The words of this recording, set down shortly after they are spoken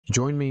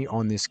Join me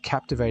on this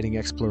captivating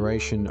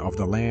exploration of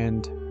the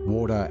land,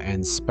 water,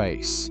 and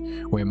space,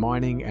 where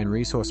mining and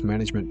resource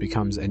management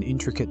becomes an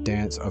intricate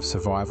dance of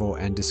survival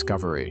and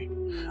discovery.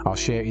 I'll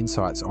share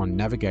insights on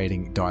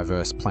navigating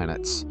diverse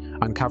planets,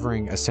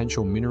 uncovering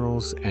essential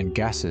minerals and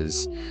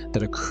gases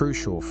that are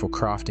crucial for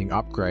crafting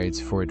upgrades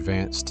for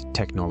advanced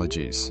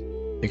technologies.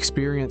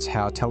 Experience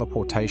how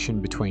teleportation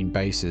between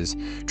bases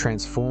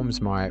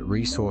transforms my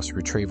resource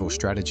retrieval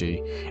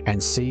strategy,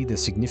 and see the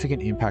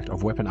significant impact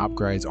of weapon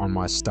upgrades on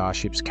my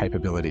starship's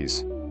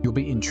capabilities. You'll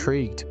be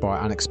intrigued by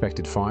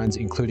unexpected finds,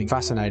 including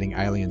fascinating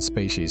alien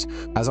species.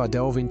 As I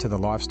delve into the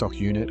livestock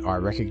unit, I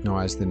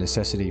recognize the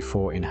necessity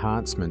for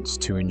enhancements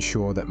to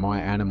ensure that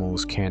my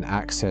animals can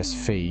access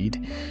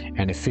feed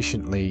and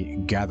efficiently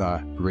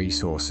gather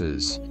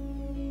resources.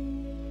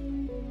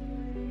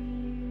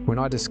 When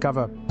I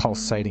discover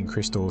pulsating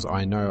crystals,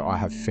 I know I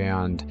have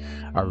found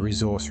a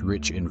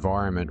resource-rich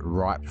environment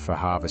ripe for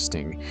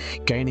harvesting.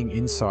 Gaining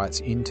insights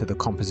into the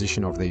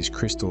composition of these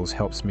crystals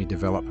helps me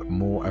develop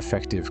more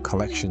effective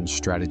collection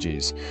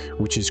strategies,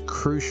 which is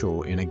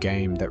crucial in a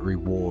game that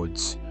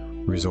rewards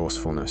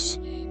resourcefulness.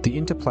 The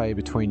interplay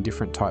between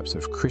different types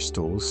of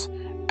crystals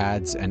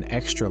adds an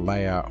extra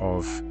layer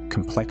of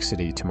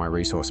complexity to my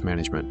resource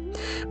management.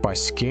 By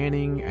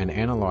scanning and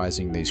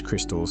analyzing these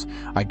crystals,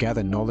 I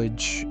gather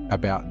knowledge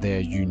about their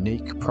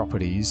unique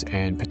properties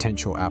and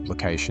potential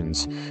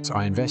applications. So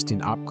I invest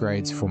in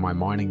upgrades for my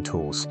mining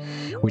tools,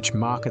 which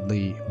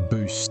markedly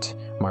boost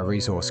my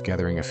resource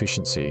gathering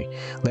efficiency.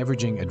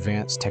 Leveraging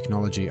advanced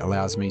technology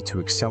allows me to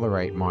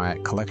accelerate my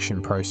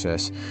collection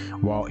process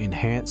while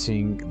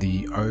enhancing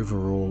the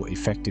overall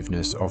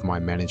effectiveness of my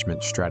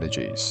management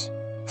strategies.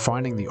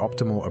 Finding the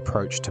optimal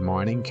approach to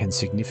mining can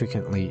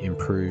significantly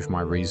improve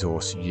my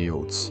resource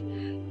yields.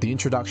 The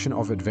introduction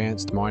of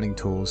advanced mining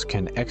tools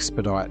can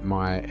expedite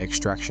my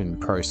extraction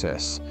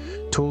process.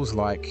 Tools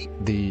like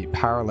the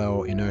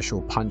parallel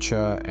inertial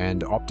puncher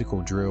and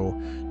optical drill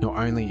not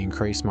only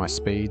increase my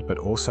speed but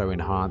also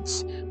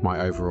enhance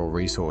my overall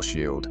resource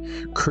yield,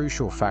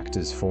 crucial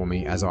factors for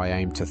me as I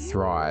aim to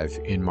thrive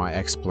in my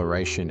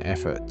exploration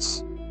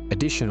efforts.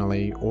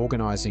 Additionally,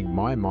 organizing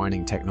my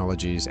mining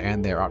technologies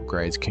and their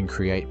upgrades can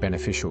create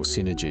beneficial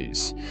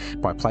synergies.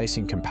 By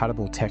placing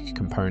compatible tech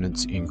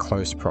components in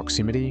close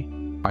proximity,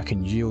 I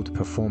can yield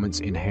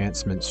performance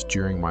enhancements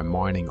during my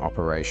mining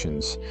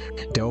operations.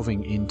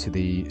 Delving into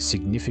the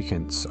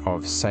significance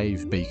of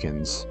save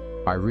beacons,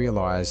 I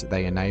realize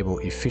they enable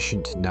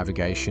efficient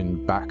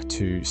navigation back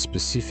to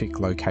specific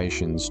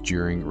locations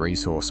during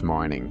resource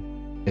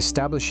mining.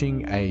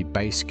 Establishing a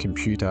base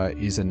computer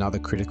is another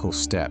critical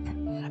step,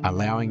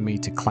 allowing me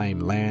to claim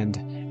land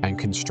and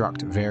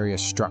construct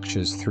various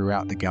structures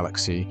throughout the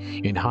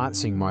galaxy,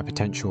 enhancing my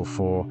potential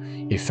for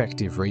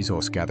effective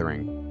resource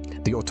gathering.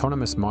 The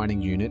autonomous mining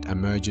unit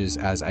emerges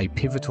as a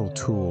pivotal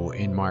tool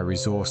in my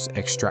resource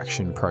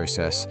extraction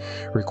process,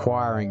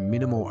 requiring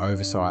minimal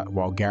oversight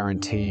while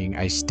guaranteeing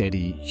a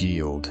steady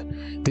yield.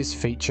 This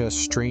feature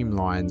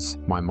streamlines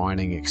my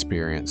mining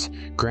experience,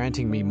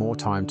 granting me more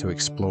time to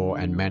explore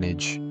and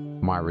manage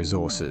my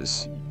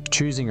resources.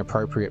 Choosing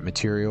appropriate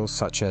materials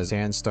such as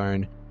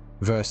sandstone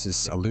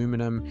versus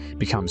aluminum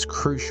becomes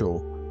crucial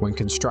when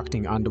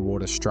constructing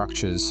underwater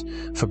structures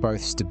for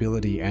both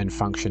stability and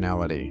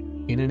functionality.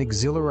 In an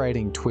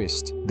exhilarating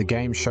twist, the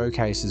game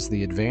showcases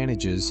the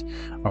advantages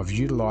of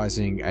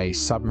utilizing a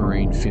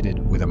submarine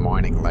fitted with a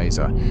mining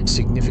laser,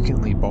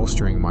 significantly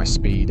bolstering my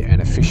speed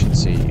and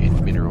efficiency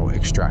in mineral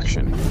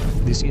extraction.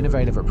 This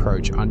innovative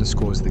approach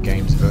underscores the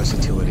game's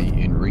versatility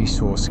in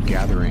resource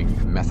gathering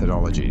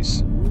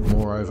methodologies.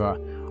 Moreover,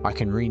 I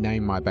can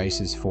rename my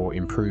bases for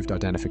improved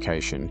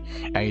identification,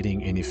 aiding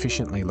in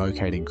efficiently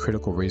locating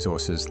critical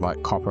resources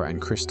like copper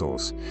and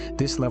crystals.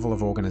 This level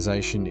of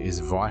organization is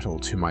vital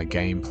to my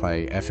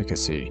gameplay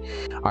efficacy.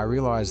 I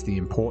realize the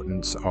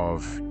importance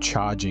of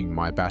charging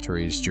my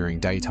batteries during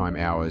daytime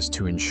hours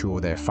to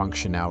ensure their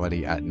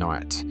functionality at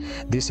night.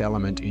 This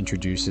element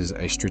introduces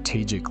a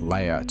strategic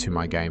layer to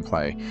my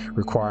gameplay,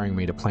 requiring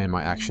me to plan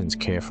my actions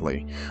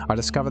carefully. I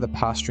discover the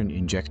Pastron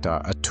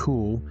Injector, a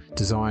tool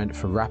designed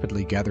for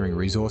rapidly gathering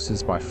resources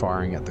by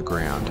firing at the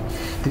ground.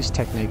 This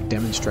technique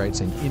demonstrates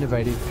an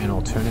innovative and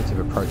alternative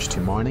approach to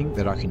mining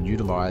that I can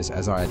utilize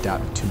as I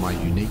adapt to my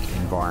unique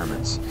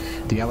environments.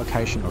 The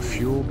allocation of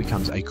fuel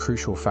becomes a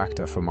crucial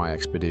factor for my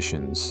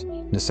expeditions,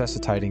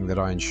 necessitating that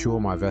I ensure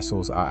my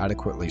vessels are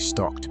adequately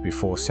stocked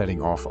before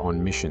setting off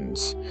on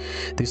missions.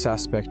 This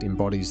aspect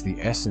embodies the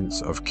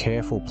essence of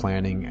careful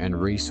planning and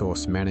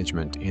resource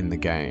management in the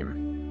game.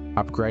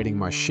 Upgrading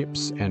my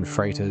ships and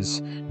freighters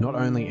not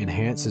only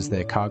enhances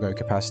their cargo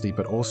capacity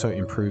but also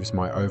improves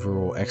my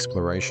overall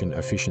exploration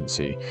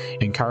efficiency,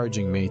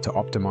 encouraging me to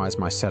optimize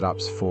my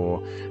setups for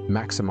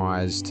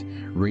maximized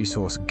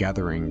resource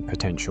gathering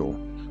potential.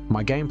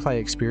 My gameplay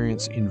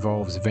experience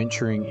involves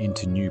venturing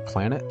into new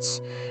planets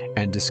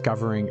and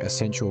discovering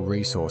essential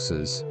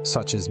resources,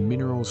 such as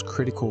minerals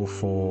critical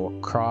for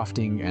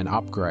crafting and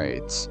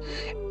upgrades.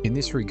 In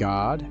this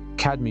regard,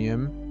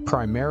 cadmium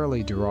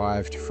primarily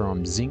derived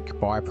from zinc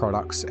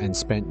byproducts and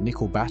spent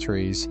nickel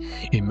batteries,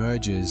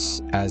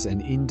 emerges as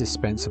an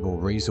indispensable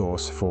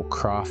resource for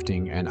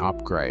crafting and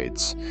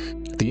upgrades.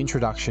 The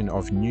introduction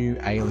of new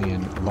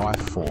alien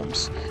life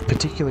forms,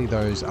 particularly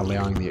those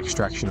allowing the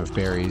extraction of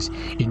berries,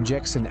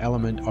 injects an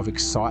element of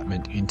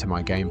excitement into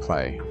my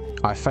gameplay.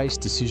 I face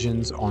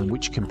decisions on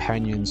which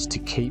companions to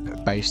keep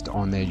based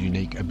on their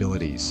unique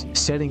abilities.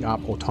 Setting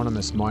up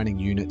autonomous mining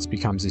units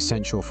becomes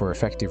essential for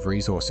effective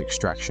resource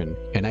extraction,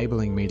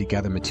 enabling me to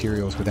gather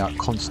materials without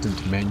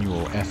constant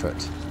manual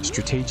effort.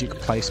 Strategic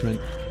placement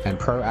and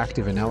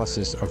proactive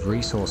analysis of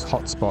resource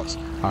hotspots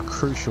are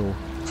crucial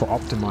for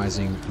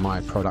optimizing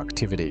my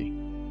productivity.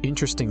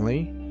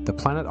 Interestingly, the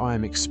planet I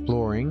am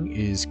exploring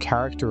is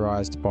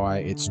characterized by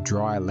its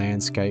dry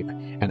landscape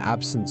and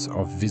absence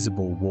of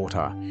visible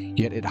water,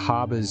 yet it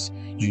harbors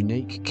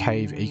unique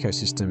cave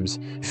ecosystems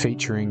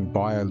featuring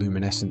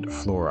bioluminescent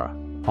flora.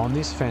 On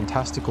this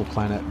fantastical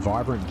planet,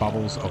 vibrant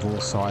bubbles of all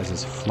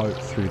sizes float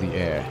through the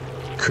air,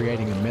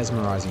 creating a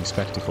mesmerizing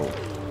spectacle.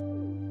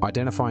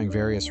 Identifying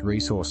various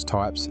resource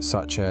types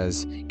such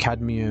as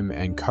cadmium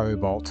and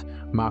cobalt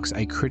marks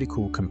a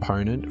critical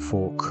component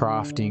for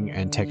crafting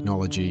and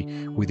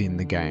technology within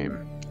the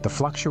game. The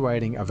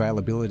fluctuating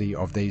availability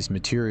of these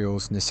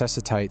materials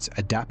necessitates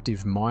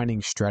adaptive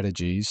mining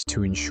strategies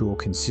to ensure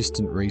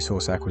consistent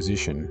resource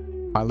acquisition.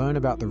 I learn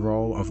about the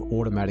role of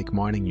automatic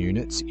mining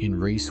units in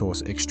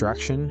resource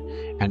extraction,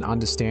 and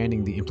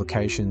understanding the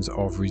implications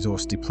of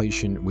resource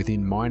depletion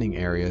within mining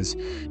areas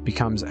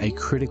becomes a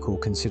critical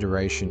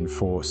consideration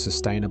for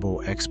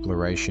sustainable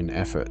exploration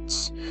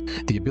efforts.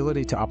 The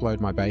ability to upload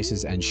my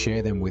bases and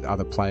share them with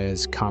other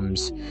players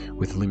comes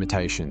with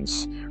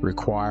limitations,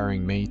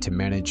 requiring me to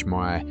manage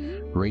my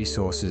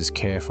resources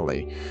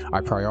carefully.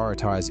 I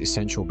prioritize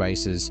essential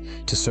bases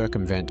to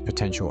circumvent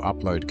potential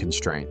upload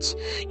constraints.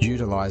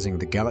 Utilizing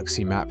the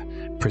galaxy map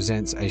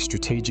presents a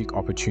strategic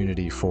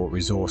opportunity for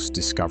resource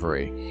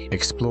discovery.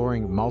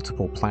 Exploring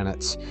multiple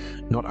planets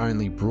not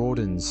only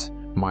broadens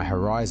my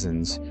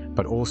horizons,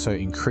 but also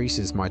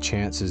increases my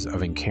chances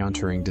of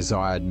encountering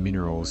desired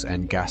minerals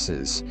and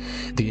gases.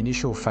 The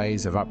initial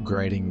phase of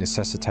upgrading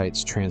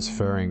necessitates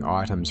transferring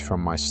items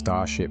from my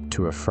starship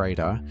to a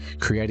freighter,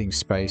 creating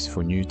space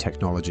for new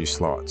technology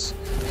slots.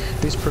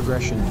 This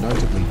progression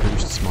notably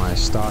boosts my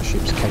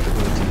starship's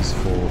capabilities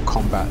for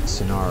combat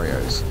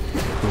scenarios.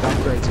 With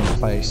upgrades in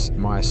place,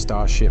 my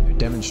starship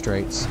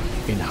demonstrates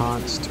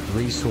enhanced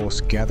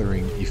resource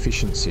gathering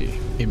efficiency,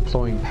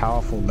 employing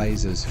powerful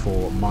lasers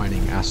for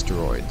mining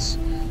asteroids.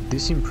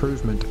 This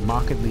improvement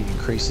markedly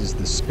increases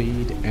the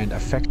speed and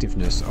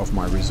effectiveness of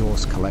my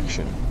resource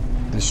collection.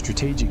 The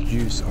strategic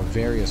use of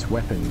various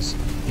weapons,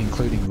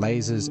 including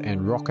lasers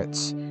and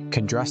rockets,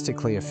 can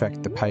drastically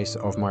affect the pace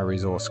of my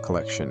resource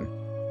collection.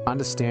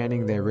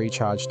 Understanding their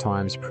recharge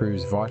times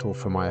proves vital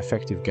for my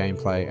effective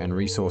gameplay and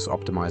resource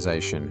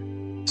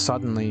optimization.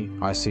 Suddenly,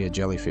 I see a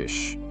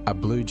jellyfish, a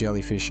blue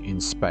jellyfish in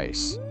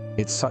space.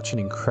 It's such an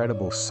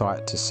incredible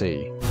sight to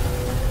see.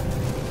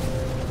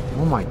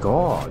 Oh my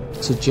god,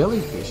 it's a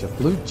jellyfish, a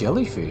blue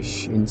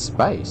jellyfish in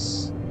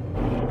space.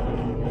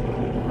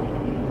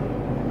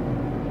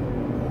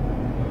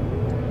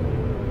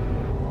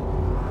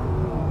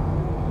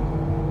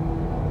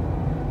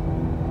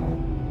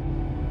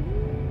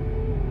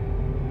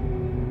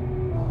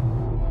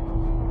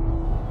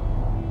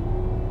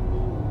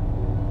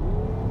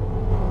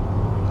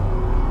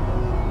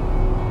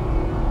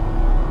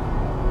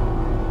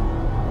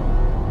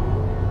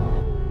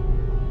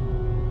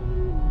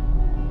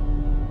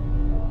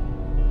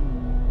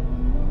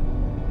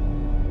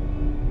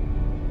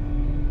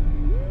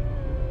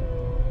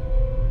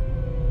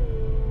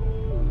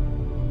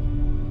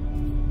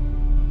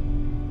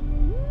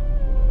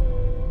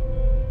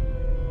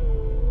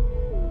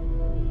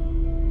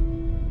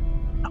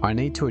 I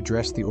need to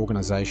address the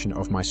organization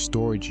of my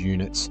storage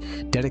units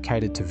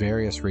dedicated to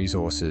various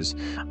resources,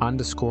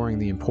 underscoring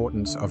the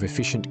importance of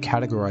efficient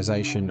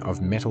categorization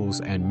of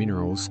metals and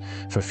minerals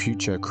for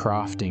future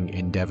crafting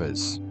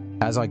endeavors.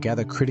 As I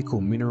gather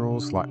critical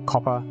minerals like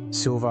copper,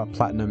 silver,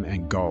 platinum,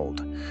 and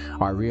gold,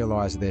 I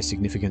realize their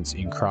significance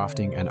in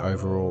crafting and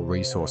overall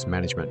resource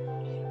management.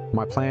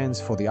 My plans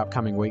for the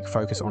upcoming week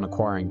focus on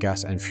acquiring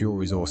gas and fuel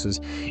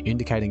resources,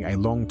 indicating a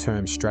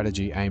long-term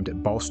strategy aimed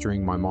at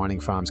bolstering my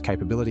mining farm's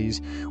capabilities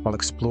while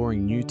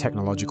exploring new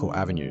technological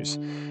avenues.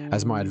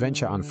 As my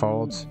adventure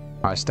unfolds,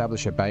 I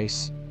establish a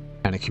base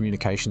and a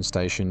communication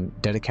station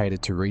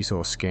dedicated to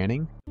resource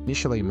scanning.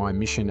 Initially, my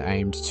mission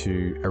aimed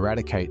to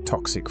eradicate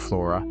toxic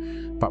flora,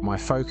 but my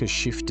focus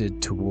shifted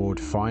toward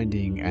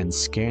finding and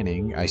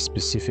scanning a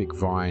specific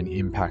vine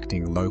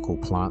impacting local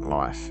plant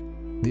life.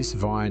 This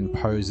vine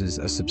poses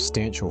a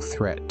substantial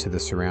threat to the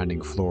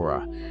surrounding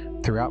flora.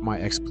 Throughout my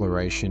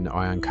exploration,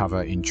 I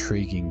uncover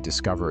intriguing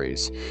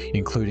discoveries,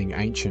 including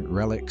ancient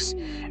relics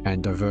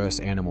and diverse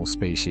animal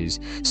species,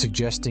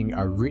 suggesting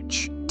a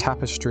rich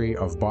tapestry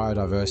of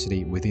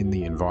biodiversity within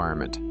the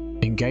environment.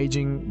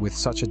 Engaging with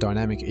such a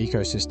dynamic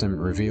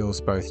ecosystem reveals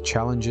both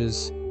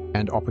challenges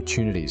and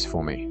opportunities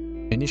for me.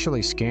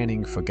 Initially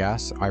scanning for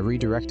gas, I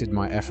redirected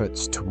my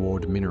efforts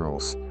toward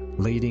minerals,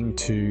 leading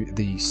to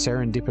the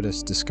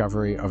serendipitous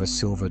discovery of a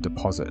silver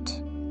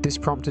deposit. This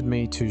prompted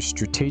me to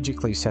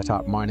strategically set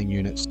up mining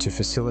units to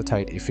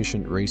facilitate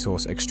efficient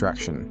resource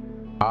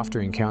extraction. After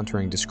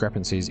encountering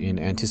discrepancies in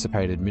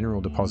anticipated mineral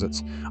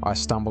deposits, I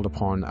stumbled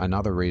upon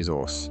another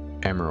resource,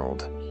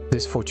 emerald.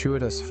 This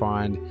fortuitous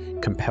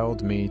find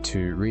compelled me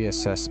to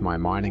reassess my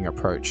mining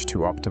approach to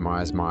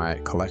optimize my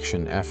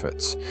collection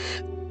efforts.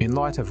 In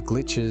light of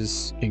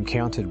glitches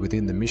encountered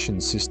within the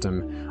mission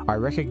system, I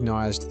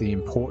recognized the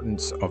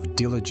importance of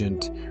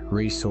diligent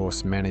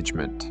resource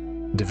management.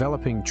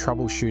 Developing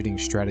troubleshooting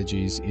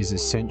strategies is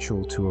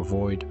essential to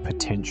avoid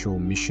potential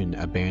mission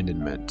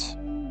abandonment.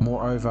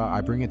 Moreover,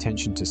 I bring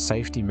attention to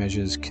safety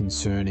measures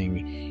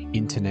concerning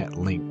internet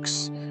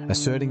links,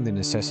 asserting the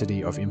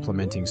necessity of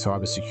implementing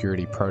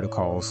cybersecurity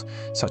protocols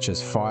such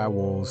as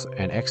firewalls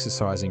and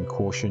exercising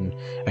caution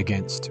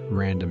against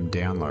random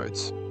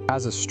downloads.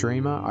 As a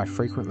streamer, I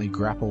frequently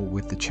grapple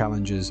with the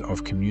challenges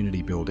of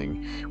community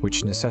building,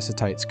 which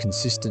necessitates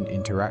consistent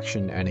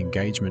interaction and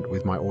engagement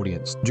with my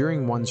audience.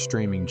 During one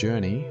streaming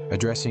journey,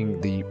 addressing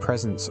the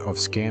presence of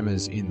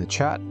scammers in the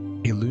chat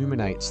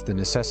illuminates the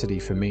necessity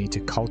for me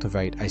to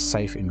cultivate a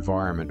safe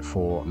environment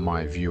for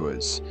my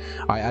viewers.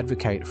 I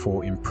advocate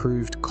for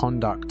improved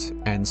conduct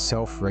and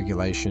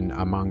self-regulation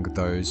among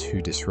those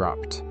who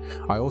disrupt.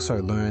 I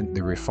also learned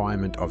the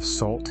refinement of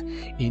salt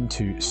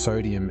into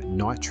sodium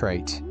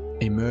nitrate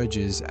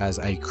emerges as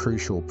a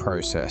crucial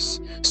process,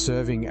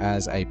 serving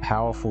as a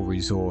powerful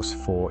resource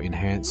for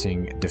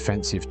enhancing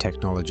defensive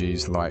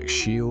technologies like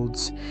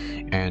shields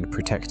and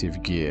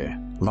protective gear.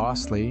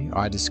 Lastly,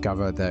 I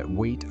discover that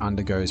wheat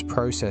undergoes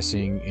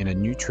processing in a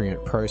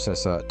nutrient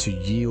processor to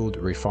yield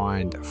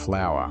refined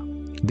flour.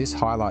 This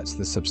highlights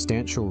the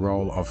substantial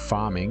role of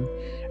farming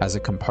as a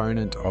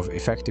component of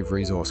effective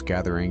resource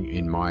gathering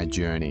in my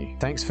journey.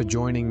 Thanks for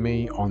joining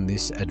me on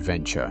this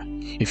adventure.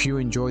 If you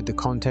enjoyed the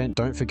content,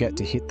 don't forget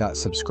to hit that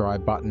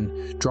subscribe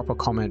button, drop a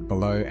comment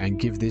below, and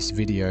give this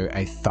video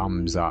a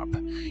thumbs up.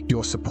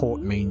 Your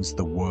support means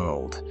the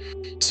world.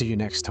 See you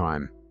next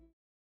time.